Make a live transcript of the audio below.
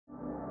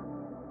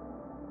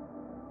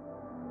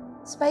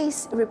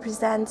Space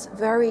represents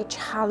very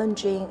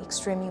challenging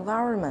extreme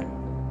environment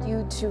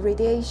due to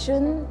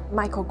radiation,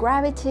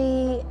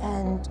 microgravity,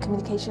 and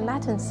communication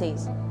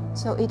latencies.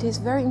 So it is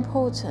very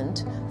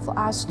important for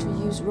us to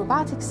use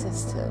robotic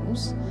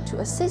systems to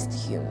assist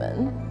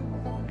human.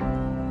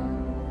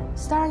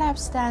 StarLab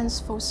stands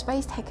for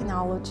Space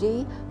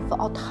Technology for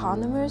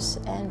Autonomous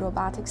and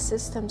Robotic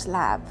Systems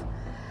Lab.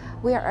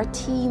 We are a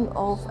team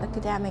of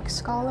academic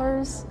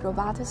scholars,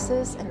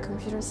 roboticists, and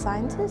computer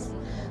scientists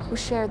who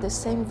share the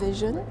same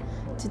vision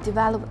to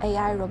develop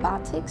AI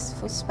robotics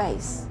for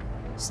space.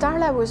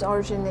 StarLab was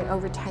originated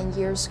over 10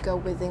 years ago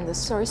within the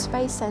Surrey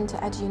Space Centre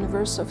at the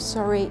University of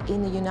Surrey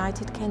in the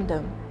United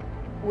Kingdom.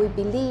 We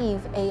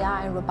believe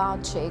AI and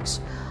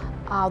robotics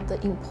are the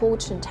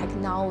important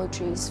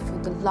technologies for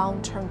the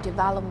long-term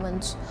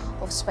development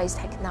of space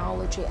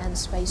technology and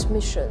space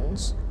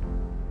missions.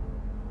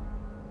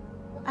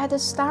 At the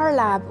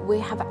StarLab, we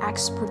have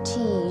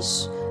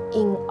expertise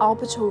in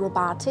orbital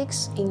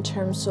robotics in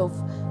terms of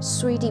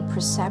 3D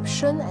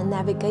perception and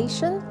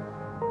navigation.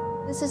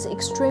 This is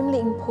extremely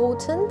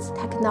important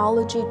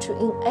technology to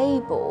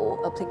enable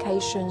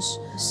applications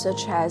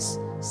such as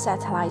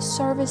satellite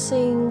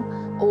servicing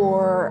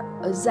or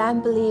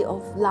assembly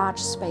of large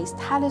space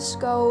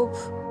telescope.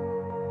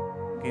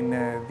 In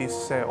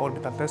these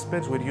orbital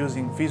testbeds, we're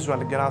using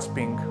visual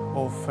grasping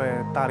of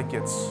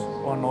targets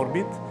on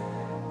orbit,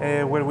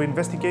 where we're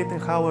investigating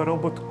how a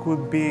robot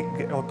could be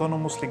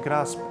autonomously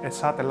grasp a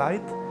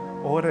satellite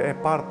or a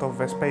part of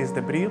a space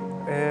debris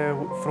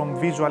from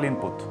visual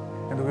input.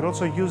 And we're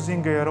also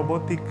using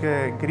robotic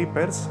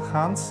grippers,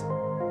 hands.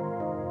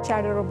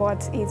 Shadow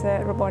Robots is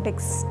a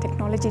robotics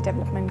technology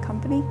development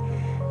company.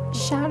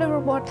 Shadow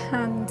Robot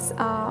hands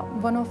are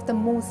one of the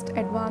most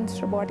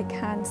advanced robotic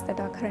hands that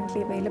are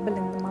currently available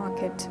in the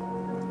market.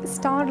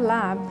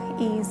 StarLab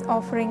is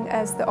offering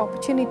us the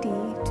opportunity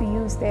to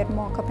use their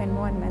mock-up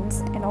environments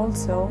and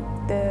also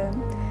the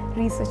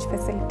research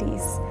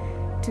facilities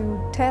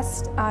to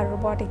test our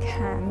robotic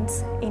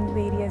hands in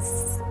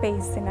various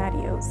space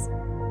scenarios.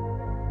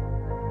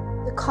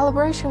 The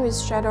collaboration with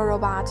Shadow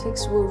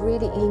Robotics will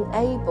really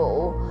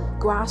enable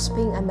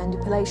grasping and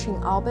manipulation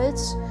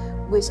orbits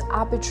with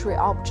arbitrary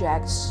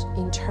objects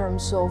in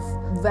terms of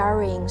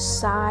varying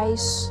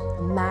size,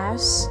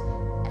 mass,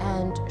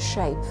 and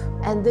shape.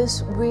 And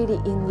this really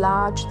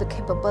enlarges the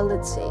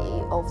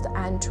capability of the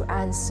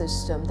end-to-end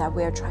system that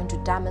we are trying to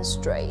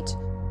demonstrate.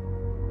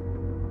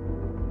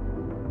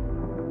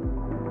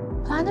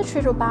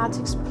 Planetary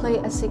robotics play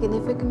a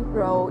significant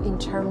role in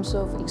terms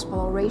of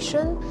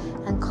exploration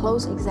and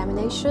close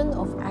examination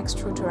of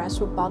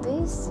extraterrestrial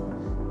bodies.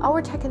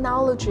 Our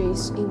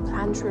technologies in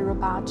planetary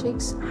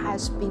robotics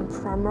has been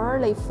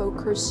primarily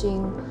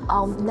focusing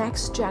on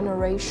next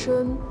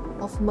generation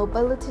of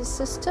mobility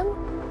system.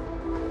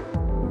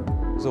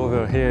 The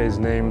rover here is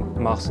named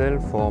Marcel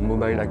for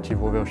Mobile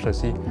Active Rover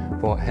Chassis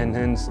for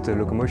enhanced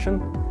locomotion.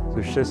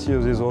 The chassis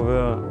of this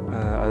rover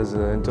has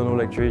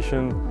internal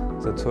actuation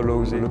that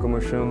allows a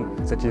locomotion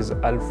that is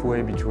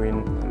halfway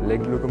between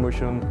leg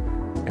locomotion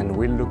and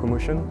wheel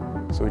locomotion,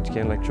 so it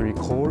can actually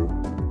crawl.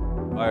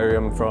 I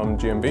am from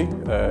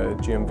GMV.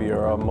 GMV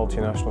are a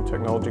multinational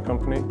technology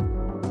company.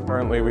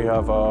 Currently we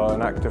have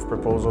an active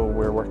proposal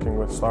we're working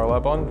with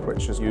StarLab on,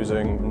 which is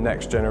using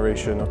next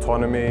generation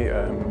autonomy,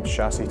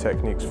 chassis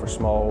techniques for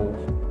small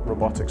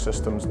robotic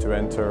systems to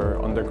enter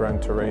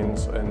underground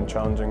terrains and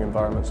challenging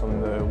environments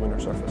on the lunar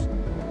surface.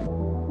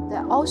 There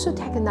are also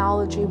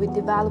technology we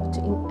developed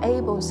to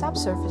enable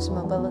subsurface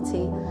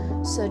mobility,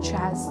 such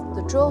as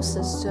the drill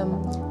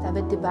system that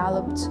we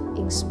developed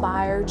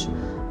inspired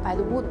by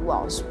the wood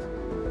wasp.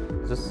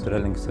 This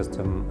drilling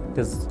system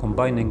is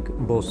combining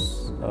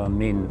both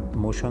main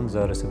motions,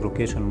 the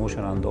reciprocation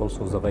motion and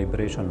also the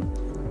vibration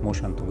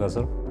motion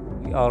together.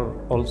 We are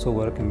also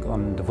working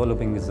on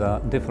developing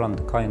the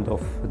different kind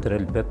of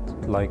drill bit,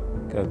 like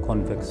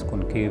convex,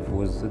 concave,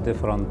 with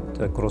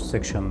different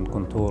cross-section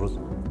contours.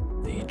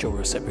 The dual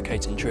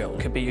reciprocating drill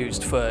could be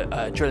used for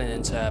drilling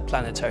into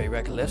planetary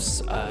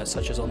regoliths,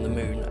 such as on the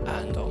Moon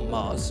and on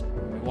Mars.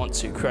 We want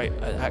to create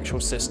an actual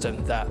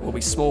system that will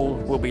be small,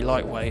 will be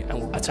lightweight, and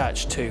will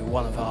attach to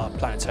one of our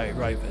planetary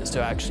rovers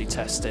to actually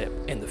test it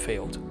in the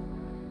field.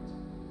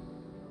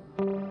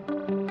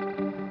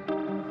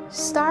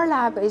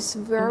 StarLab is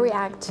very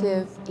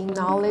active in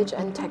knowledge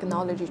and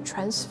technology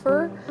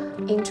transfer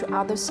into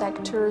other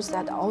sectors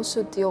that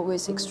also deal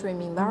with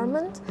extreme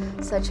environment,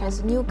 such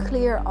as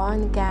nuclear, oil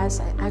and gas,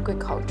 and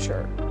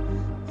agriculture.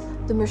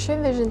 The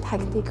machine vision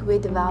technique we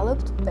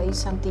developed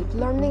based on deep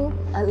learning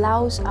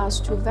allows us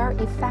to very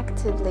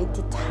effectively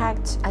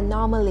detect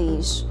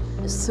anomalies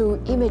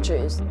through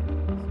images.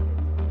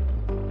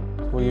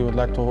 We would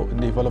like to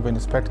develop an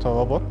inspector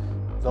robot.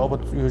 The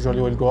robot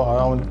usually will go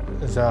around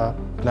the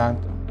plant,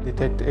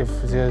 detect if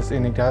there's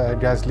any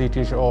gas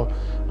leakage or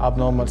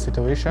abnormal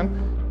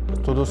situation.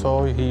 To do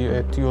so, he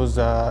used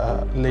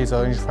the laser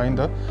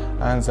rangefinder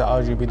and the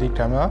RGBD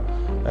camera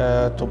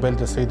to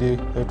build a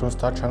 3D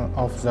reconstruction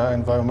of the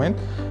environment.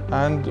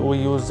 And we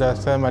use the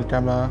thermal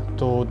camera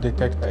to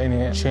detect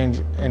any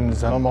change in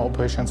the normal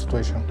operation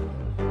situation.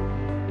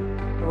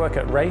 I work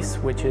at RACE,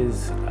 which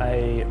is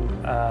a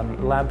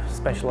lab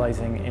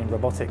specialising in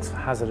robotics for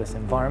hazardous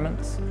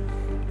environments.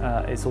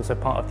 It's also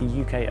part of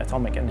the UK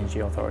Atomic Energy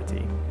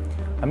Authority.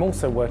 I'm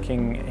also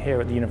working here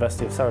at the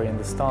University of Surrey in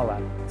the STAR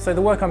Lab. So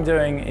the work I'm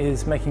doing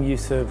is making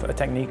use of a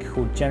technique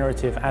called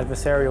generative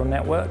adversarial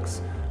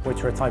networks,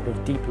 which are a type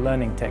of deep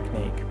learning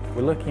technique.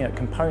 We're looking at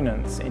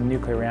components in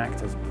nuclear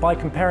reactors. By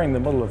comparing the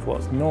model of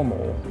what's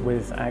normal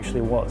with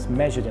actually what's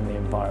measured in the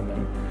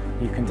environment,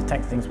 you can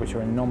detect things which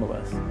are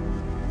anomalous.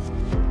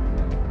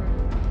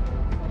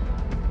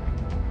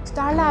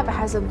 STAR Lab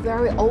has a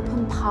very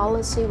open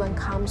policy when it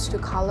comes to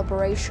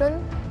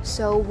collaboration,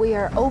 so we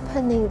are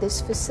opening these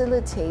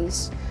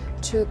facilities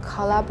to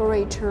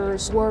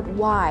collaborators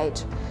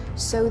worldwide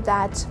so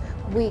that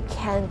we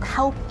can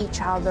help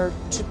each other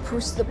to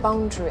push the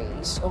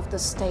boundaries of the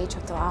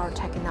state-of-the-art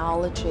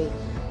technology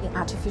in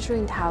artificial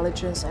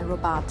intelligence and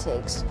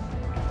robotics.